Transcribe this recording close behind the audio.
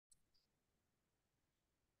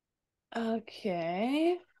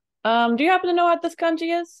Okay. Do you happen to know what this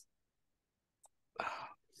kanji is?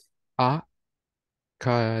 Akari,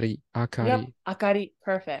 Yep, akari. akari.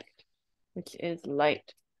 Perfect. Which is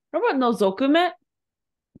light. What about nozokume?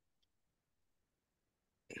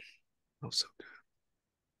 Also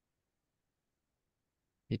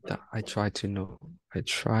good. I try to know. I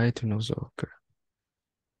try to know Zoka.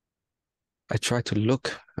 I try to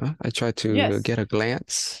look. Huh? I try to Yes. get a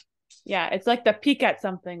glance Yeah, it's like the peek at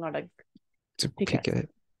something or like to peek pick at it.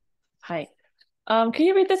 something. Hi. Can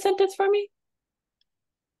you read this sentence for me?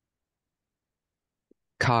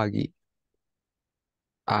 Kagi,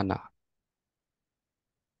 ana.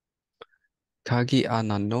 Kagi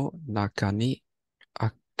ana no naka ni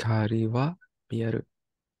akari wa mieru.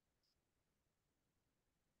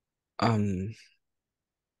 Um,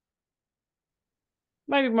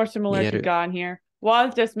 Might be more similar to mieru. ga in here. Well, I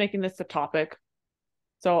was just making this a topic.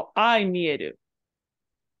 So I mieru.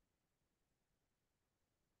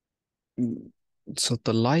 So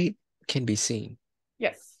the light can be seen,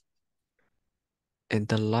 Yes. and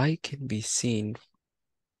the light can be seen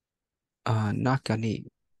naka ni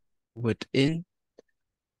within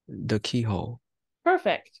the keyhole.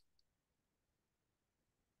 Perfect.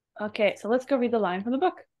 Okay, so let's go read the line from the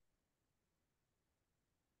book.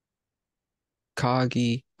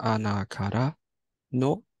 Kagi ana kara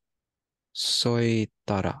no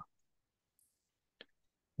soitara.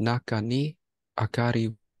 Naka ni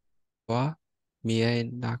akari wa mie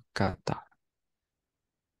nakata.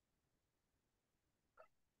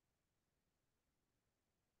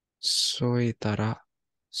 Soitara,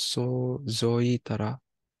 zoitara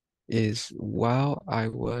is while I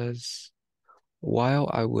was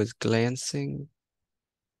glancing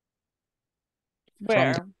from the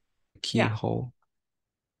Where? Yeah. keyhole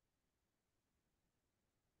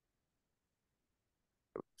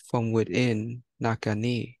from within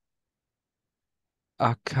Nakani,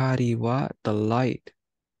 akari wa the light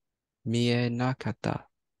mie nakata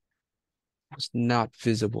was not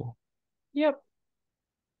visible. Yep.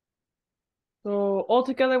 So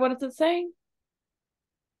altogether, what is it saying?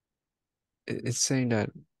 It's saying that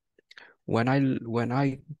when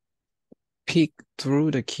I peeked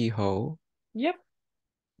through the keyhole, Yep.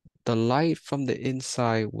 the light from the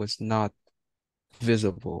inside was not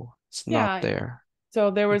visible. It's not Yeah. there. So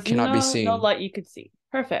there It was cannot be no seen. light you could see.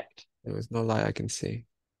 Perfect. There was no light I can see.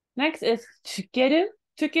 Next is tsukeru.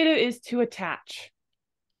 Tsukeru is to attach.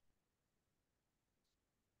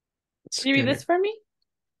 Let's Can you read get this it. for me?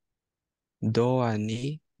 ドア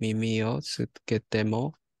に耳をつけて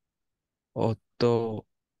も音、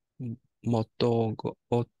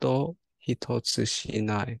音一つし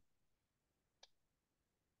ない。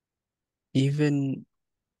Even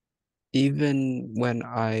even when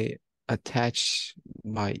I attach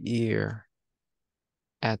my ear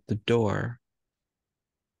at the door,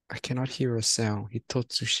 I cannot hear a sound.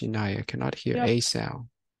 Hitotsu shinai. I cannot hear Yep. a sound.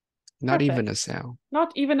 Not even Perfect. a sound.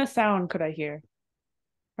 Not even a sound could I hear.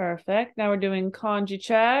 Perfect. Now we're doing kanji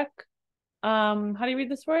check. How do you read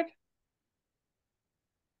this word?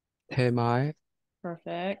 Temae.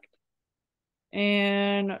 Perfect.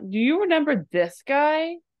 And do you remember this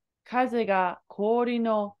guy? 風が氷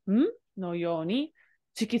ののように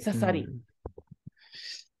突き刺さり。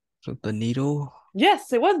So the needle,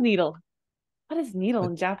 Yes, it was needle. What is needle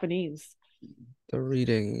but in Japanese? the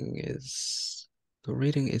reading is the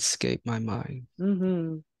reading escaped my mind.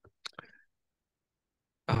 Mm-hmm.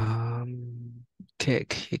 Um, ki,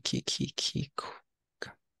 ki, ki, ki, ki,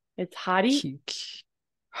 It's Hari, ki,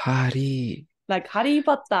 Hari, like Harry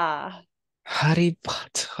Potter. Harry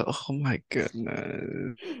Potter. Oh my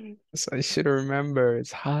goodness. I should remember.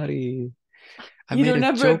 It's Hari. I You'd made a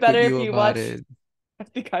remember it joke with better if you you about watched. it. I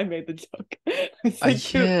think I made the joke. I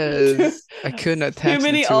said Yes. I couldn't too attach the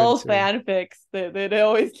many two and old two. fanfics. They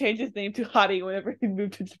always change his name to Hari whenever he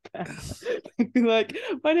moved to Japan. Like,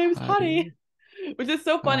 my name's Hari, Hari, which is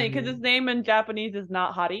so funny because his Hari. name in Japanese is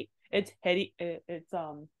not Hari. It's Heri. It's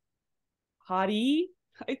Hari,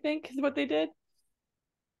 I think is what they did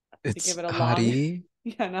to give It's it a long. Hari.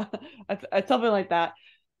 Yeah, no, it's something like that.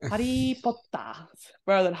 Harry Potter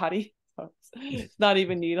rather than Hari. So it's not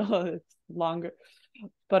even needle. It's longer.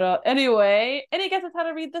 But anyway, any guesses how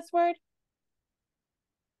to read this word?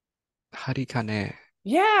 Harikane.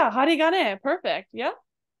 Yeah, harigane. Perfect. Yeah.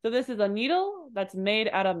 So this is a needle that's made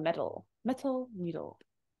out of metal. Metal needle.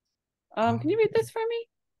 Can you read Okay. this for me?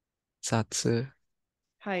 Satsu.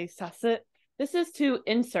 Hi, sasu. This is to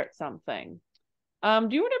insert something. Do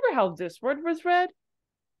you remember how this word was read?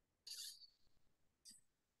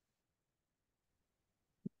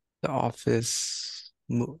 The office.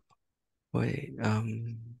 Wait.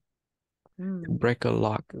 break a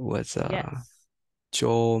lock was Yes.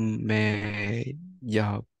 錠前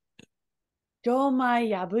や錠前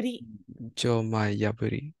破り. 錠前破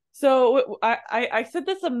り. So I said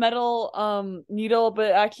this a metal needle, but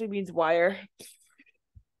it actually means wire.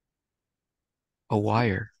 A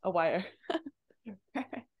wire. A wire.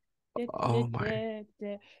 Oh my.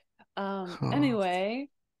 Anyway,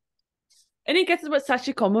 any guesses what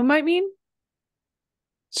sashikomu might mean?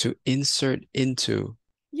 To insert into.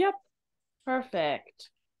 Yep. Perfect.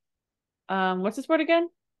 What's this word again?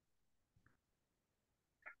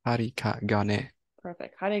 Harigane.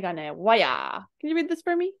 Perfect. Harigane. Waya. Can you read this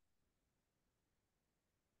for me?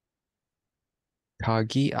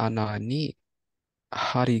 鍵穴に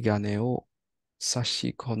針金を差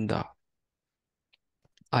し込んだ.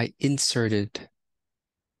 I inserted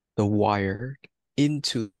the wire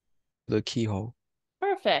into the keyhole.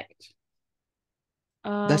 Perfect.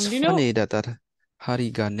 That's Do you know funny that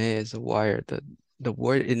harigane is a wire. The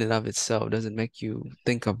word in and of itself doesn't make you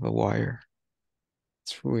think of a wire.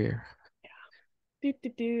 It's weird. Do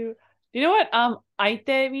you know what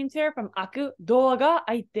aite means here from aku? Doa ga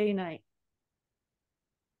aite inai.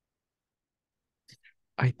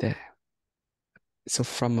 Aite. So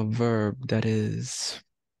from a verb that is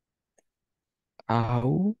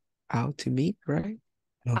ao to meet, right?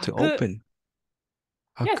 No, to Aku. open.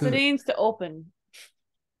 Yes, it Aku. means to open.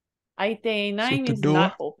 Aite So inai the means door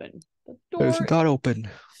not open. The is door. not open.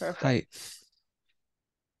 Perfect.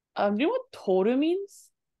 Hi. Do you know what toru means?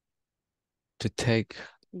 To take.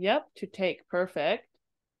 Yep, to take. Perfect.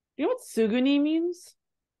 Do you know what suguni means?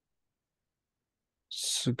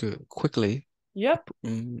 Sugu. Quickly. Yep.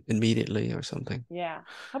 Immediately or something. Yeah.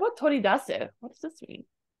 How about toridasu? What does this mean?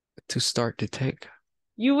 To start to take.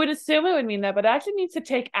 You would assume it would mean that, but it actually means to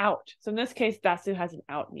take out. So in this case, dasu has an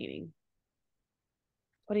out meaning.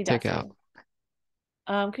 Toridasu. Take out.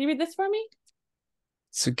 Can you read this for me?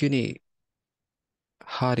 次に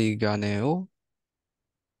針金を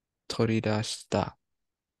取り出した.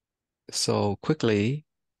 So quickly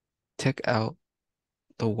take out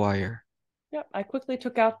the wire. Yep, I quickly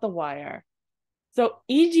took out the wire. So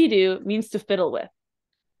ijiru means to fiddle with.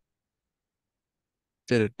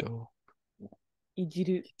 Fiddle.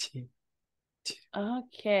 Ijiru.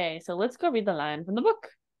 Okay, so let's go read the line from the book.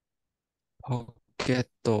 ポケッ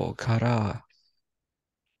トから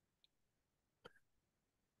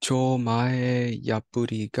錠前破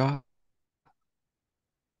り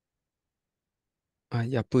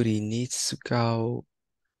に使う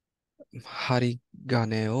針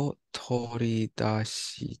金を取り出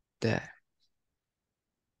して、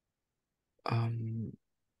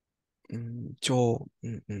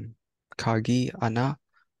鍵穴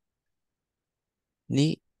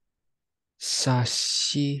に差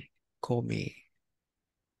し込み、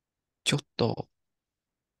ちょっと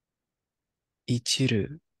いじ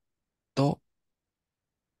ると、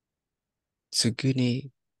次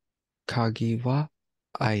に鍵は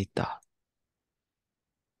開いた.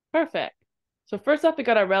 Perfect. So first off, we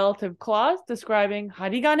got a relative clause describing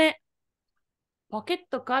harigane. Pocket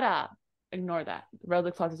kara. Ignore that. The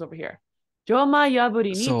relative clause is over here. Joma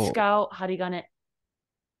yaburi ni tsukau harigane.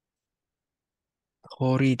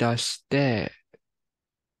 掘り出して、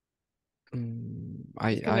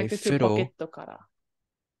I Connected to fiddle. pocket kara.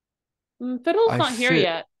 Fiddle's I not here fit.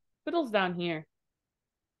 yet. Fiddle's down here.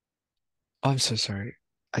 I'm so sorry.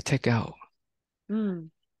 I take out.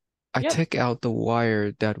 I Yep. take out the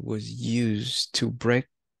wire that was used to break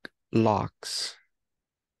locks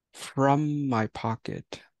from my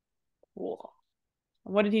pocket. Cool.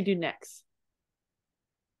 What did he do next?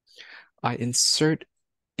 I insert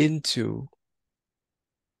into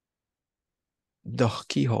the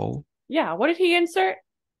keyhole. Yeah, what did he insert?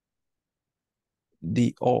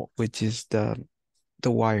 The O, which is the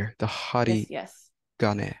wire, the harigane. Yes.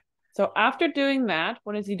 So after doing that,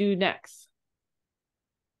 what does he do next?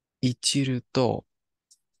 いじると、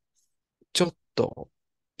ちょっと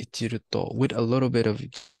いじると, with a little bit of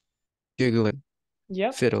giggling,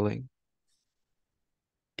 Yep. fiddling.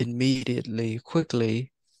 Immediately,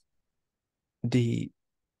 quickly, the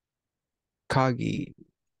kagi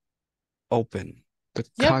open. The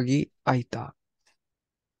kagi aita.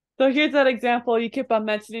 So here's that example you keep on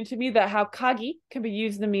mentioning to me, that how kagi can be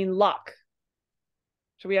used to mean lock.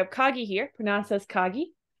 So we have kagi here, pronounced as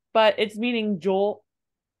kagi, but it's meaning jo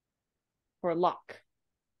for lock.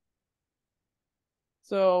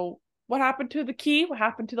 So what happened to the key? What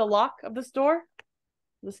happened to the lock of this door?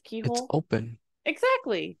 This keyhole? It's open.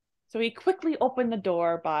 Exactly. So he quickly opened the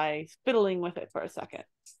door by fiddling with it for a second.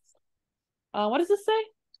 What does this say?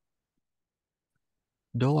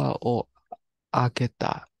 ドアを開け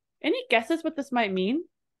た. Any guesses what this might mean?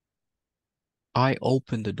 I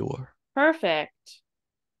open the door. Perfect.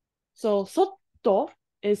 So, sotto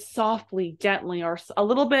is softly, gently, or a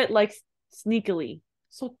little bit like sneakily.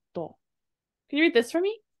 Sotto. Can you read this for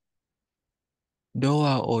me? ド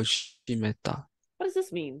アを閉めた. What does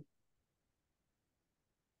this mean?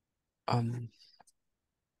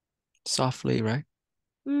 Softly, right?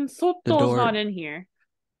 The Sotto is door not in here.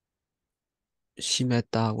 閉め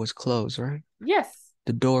た was closed, right? Yes.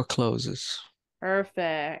 The door closes.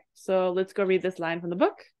 Perfect. So let's go read this line from the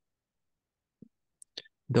book.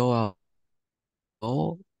 ドア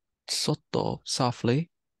をそっと softly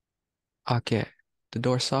開け. The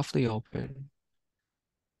door softly open.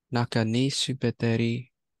 中に滑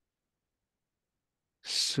り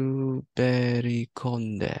込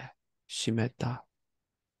んで閉めた.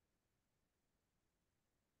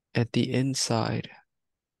 At the inside,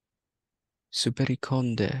 滑り込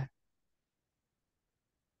んで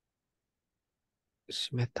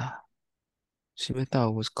閉めた. 閉めた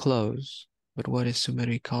was closed, but what is 滑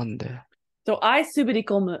り込んで? So I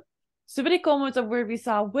subirikomu. Subirikomu is a word we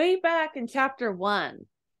saw way back in chapter 1.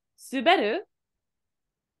 Suberu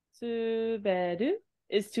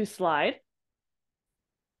is to slide.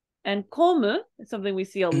 And komu is something we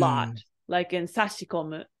see a lot, like in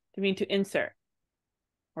sashikomu, to mean to insert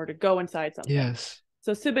or to go inside something. Yes.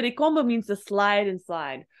 So subirikomu means to slide and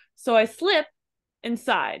slide. So I slip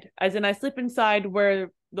inside, as in I slip inside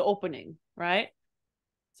where the opening, right?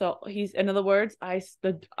 So in other words, I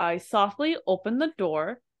softly open the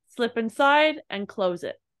door, slip inside, and close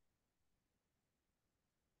it.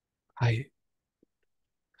 はい.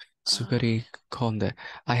 滑り込んで.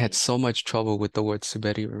 I had so much trouble with the word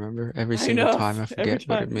滑り, remember? Every single time I forget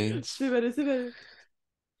what it means. 滑る.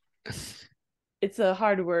 It's a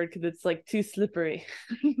hard word because it's like too slippery.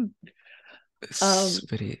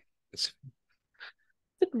 滑り.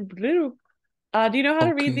 Do you know how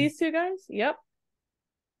to read these two guys? Yep.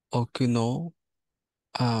 奥の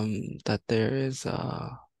that there is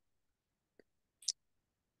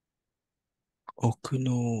奥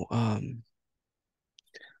の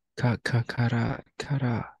から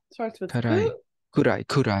Starts with 暗い.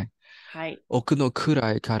 はい。奥の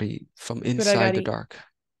暗い鍵 from inside the dark.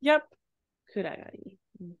 Yep. 暗がり.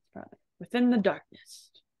 Within the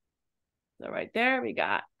darkness. So right there we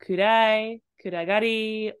got 暗い, 暗が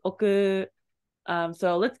り, 奥.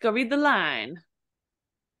 So let's go read the line.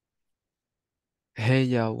 部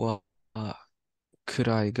屋は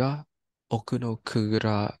暗いが奥の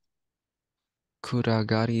暗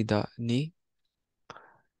がりだに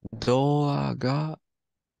ドアが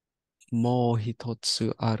もう一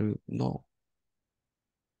つあるの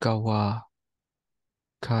がわ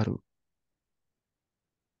かる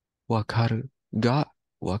が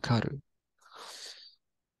わかる.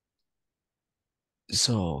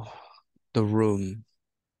 So the room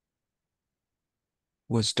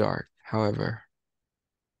was dark. However,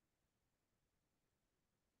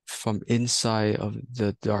 from inside of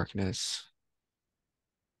the darkness,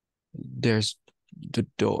 there's the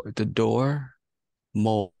door,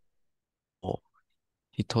 mo,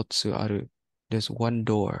 hitotsu aru. There's one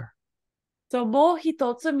door. So mo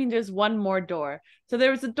hitotsu means there's one more door. So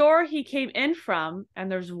there was a door he came in from, and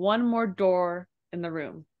there's one more door in the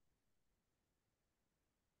room.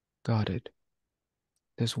 Got it.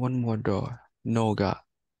 There's one more door. No ga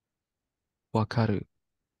wakaru.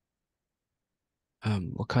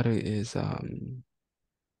 Wakaru is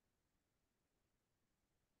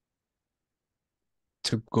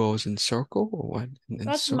to goes in circle or what?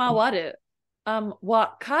 That's circle? mawaru.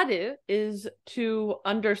 Wakaru is to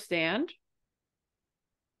understand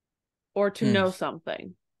or to know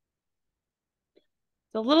something.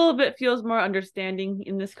 So a little bit feels more understanding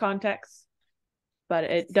in this context, but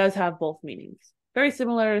it does have both meanings. Very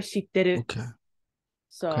similar to shitteru. Okay.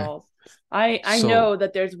 So okay. I know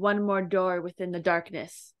that there's one more door within the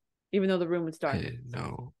darkness, even though the room is dark. I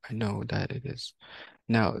know that it is.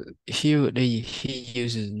 Now here he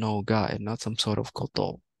uses no ga and not some sort of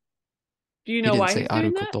koto. Do you know why he's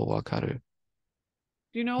doing that? Wakaru.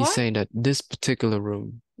 Do you know He's why? saying that this particular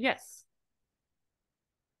room. Yes.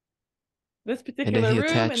 This particular room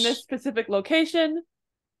in this specific location.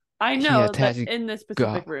 I know that in this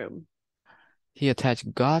specific room. He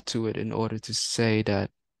attached ga to it in order to say that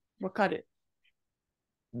Wakaru.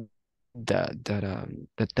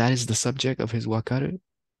 That is the subject of his wakaru?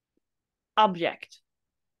 Object.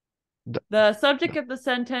 The subject of the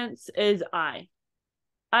sentence is I.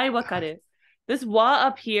 I wakaru. This wa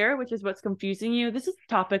up here, which is what's confusing you, this is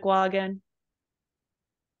topic wa again.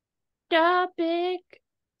 Topic.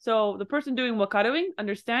 So the person doing wakaruing,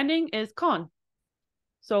 understanding, is kon.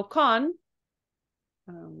 So kon,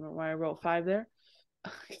 I don't know why I wrote 5 there.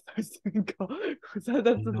 That's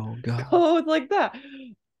No ga. code like that.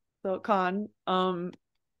 So kan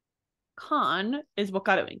is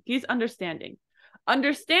wakaruing. He's understanding.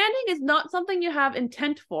 Understanding is not something you have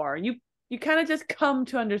intent for. You kind of just come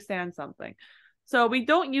to understand something. So we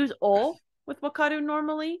don't use o with wakaru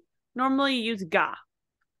normally. Normally you use ga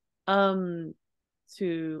to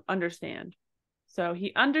understand. So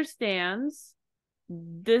he understands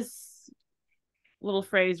this little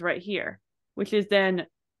phrase right here, which is then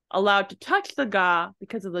allowed to touch the ga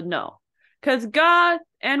because of the no. Because ga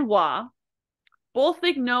and wa both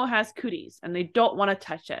think no has cooties and they don't want to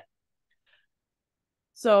touch it.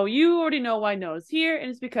 So you already know why no is here, and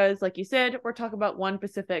it's because, like you said, we're talking about one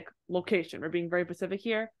specific location. We're being very specific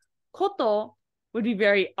here. Koto would be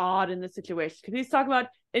very odd in this situation because he's talking about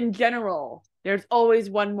in general. There's always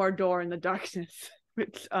one more door in the darkness,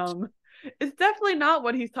 which is definitely not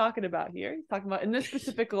what he's talking about here. He's talking about in this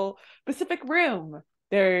specific room,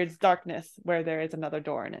 there's darkness where there is another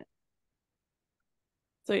door in it.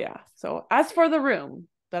 So yeah, so as for the room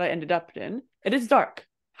that I ended up in, it is dark.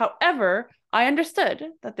 However, I understood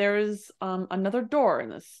that there is another door in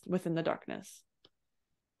this within the darkness.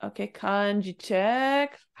 Okay, kanji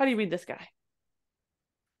check. How do you read this guy?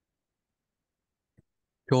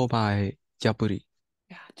 Jomai yaburi.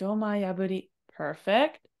 Yeah, jomai yaburi.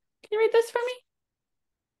 Perfect. Can you read this for me?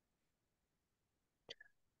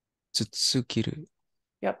 Tsutsukiru.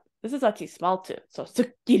 Yep, this is actually small too. So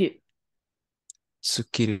tsukiru.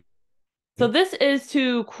 Tsukiru. So this is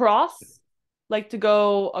to cross, like to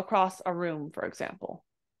go across a room, for example,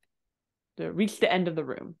 to reach the end of the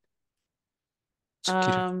room. Do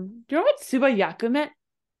you know what subayaku meant?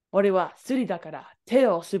 俺はスリだから手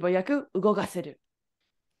を素早く動かせる.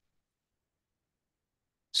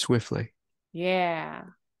 Swiftly. Yeah.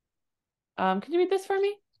 Can you read this for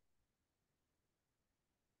me?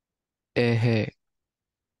 Ehe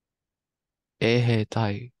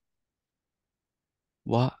tai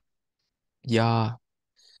wa ya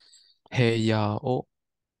heya o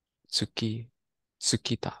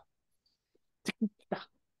tsukita.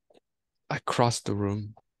 I crossed the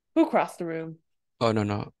room. Who crossed the room? Oh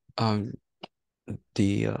no.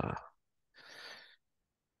 The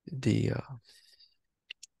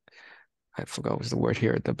I forgot what's the word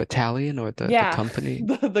here. The battalion or the company.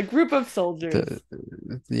 the group of soldiers.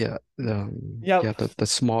 The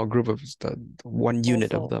small group of the one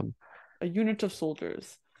unit of them. A unit of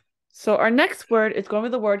soldiers. So our next word is going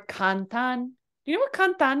with the word kantan. Do you know what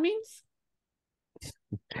kantan means?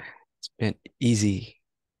 It's been easy.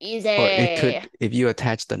 Easy. Or it could, if you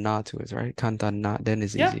attach the na to it, right? Kantan na, then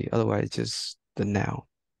it's easy. Otherwise, just the noun.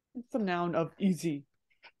 It's the noun of easy.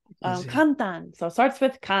 Kantan. So it starts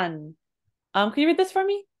with kan. Can you read this for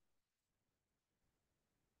me?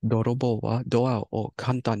 泥棒はドアを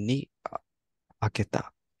簡単に開け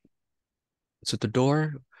た. So the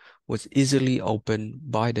door was easily opened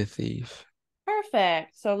by the thief.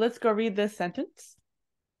 Perfect. So let's go read this sentence.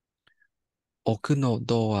 奥の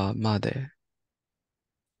ドアまで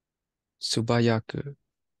素早く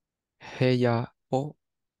部屋を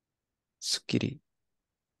仕切り、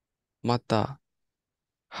また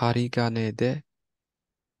針金で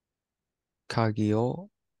鍵を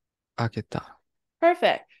開けた.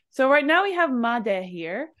 Perfect. So right now we have made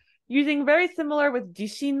here, using very similar with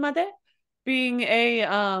jishin made, being a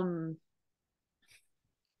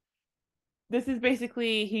this is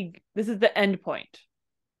basically this is the end point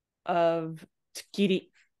of tsukiri.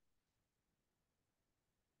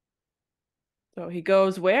 So he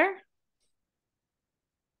goes where?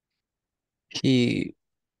 He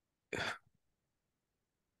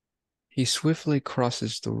swiftly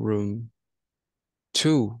crosses the room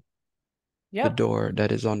to the door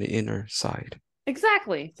that is on the inner side.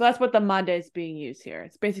 Exactly. So that's what the made is being used here.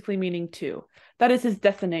 It's basically meaning to. That is his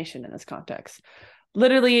destination in this context.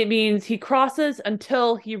 Literally, it means he crosses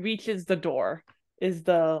until he reaches the door, is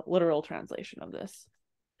the literal translation of this.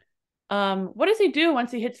 What does he do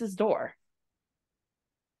once he hits his door?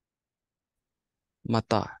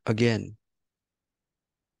 Mata, again.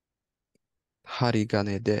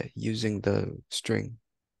 Harigane de, using the string.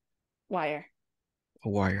 Wire. A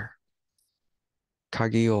wire.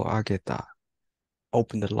 Kagi o ageta,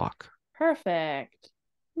 open the lock. Perfect.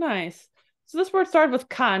 Nice. So this word started with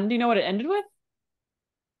kan. Do you know what it ended with?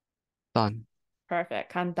 Tan.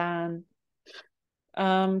 Perfect. Kantan.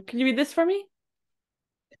 Can you read this for me?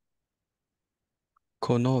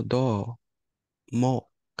 このドアも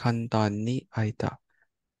簡単に開いた.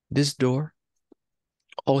 This door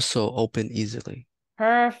also opened easily.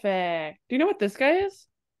 Perfect. Do you know what this guy is?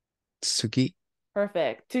 Tsugi.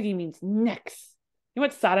 Perfect. Tsugi means next. You know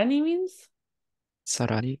what sarani means?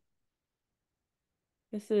 Sarani.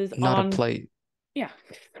 This is Not a on, plate. yeah.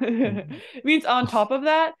 It means on top of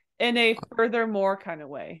that in a furthermore kind of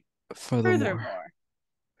way. Furthermore. Furthermore.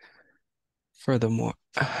 Furthermore.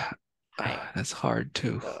 That's hard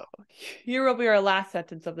too. So here will be our last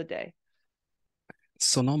sentence of the day.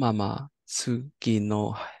 そのまま次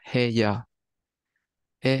の部屋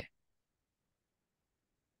へ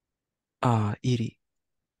入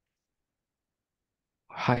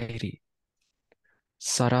り、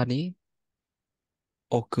さらに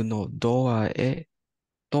奥のドアへ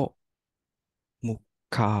と向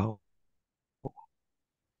かう。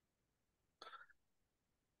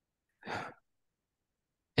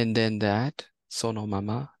And then that, そのま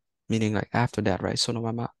ま, meaning like after that, right? その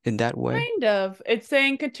まま, in that way. Kind of. It's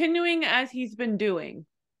saying continuing as he's been doing.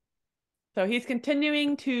 So he's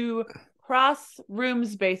continuing to cross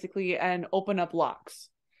rooms basically and open up locks.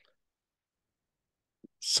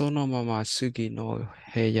 そのまま次の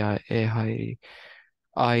部屋へ入り、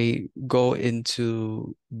I go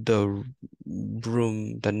into the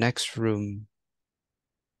room, the next room,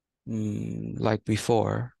 like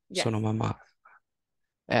before, Yes. そのまま,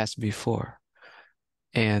 as before.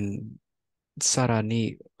 And さら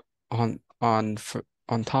に on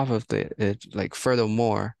top of it, like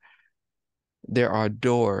furthermore, there are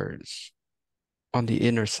doors on the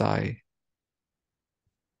inner side.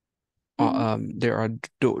 There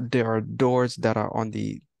are doors that are on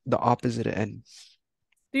the opposite end.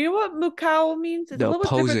 Do you know what mukau means? It's The a little bit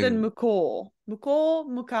different than opposing. mukol. Mukol,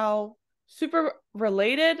 mukau, super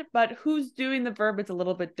related, but who's doing the verb is a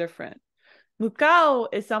little bit different. Mukau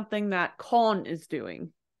is something that kon is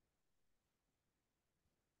doing.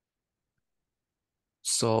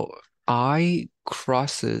 So I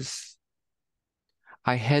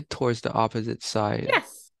head towards the opposite side.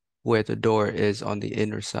 Yes. Where the door is on the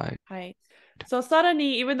inner side. Right. So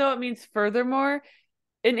sarani, even though it means furthermore,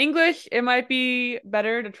 in English, it might be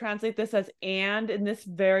better to translate this as and in this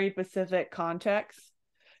very specific context.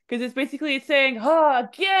 Because it's saying,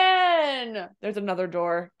 again, there's another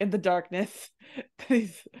door in the darkness.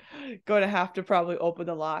 He's going to have to probably open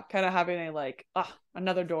the lock, kind of having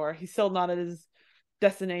another door. He's still not at his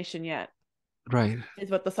destination yet. Right.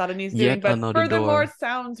 Is what the sarani is Yet doing. But another furthermore door.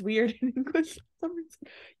 sounds weird in English for some reason.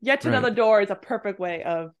 Yet Right. another door is a perfect way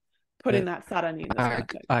of putting that sarani in this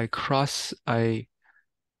context.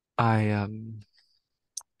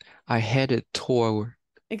 I headed toward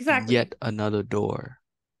Exactly. yet another door.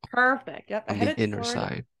 Perfect. Yep. On the inner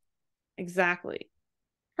side. Exactly.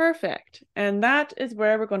 Perfect. And that is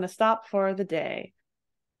where we're going to stop for the day.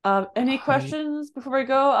 Any questions before we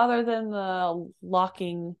go other than the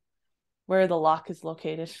locking, where the lock is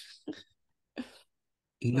located?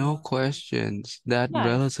 No questions. That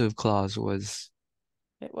relative clause was...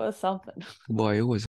 It was something. Boy, it was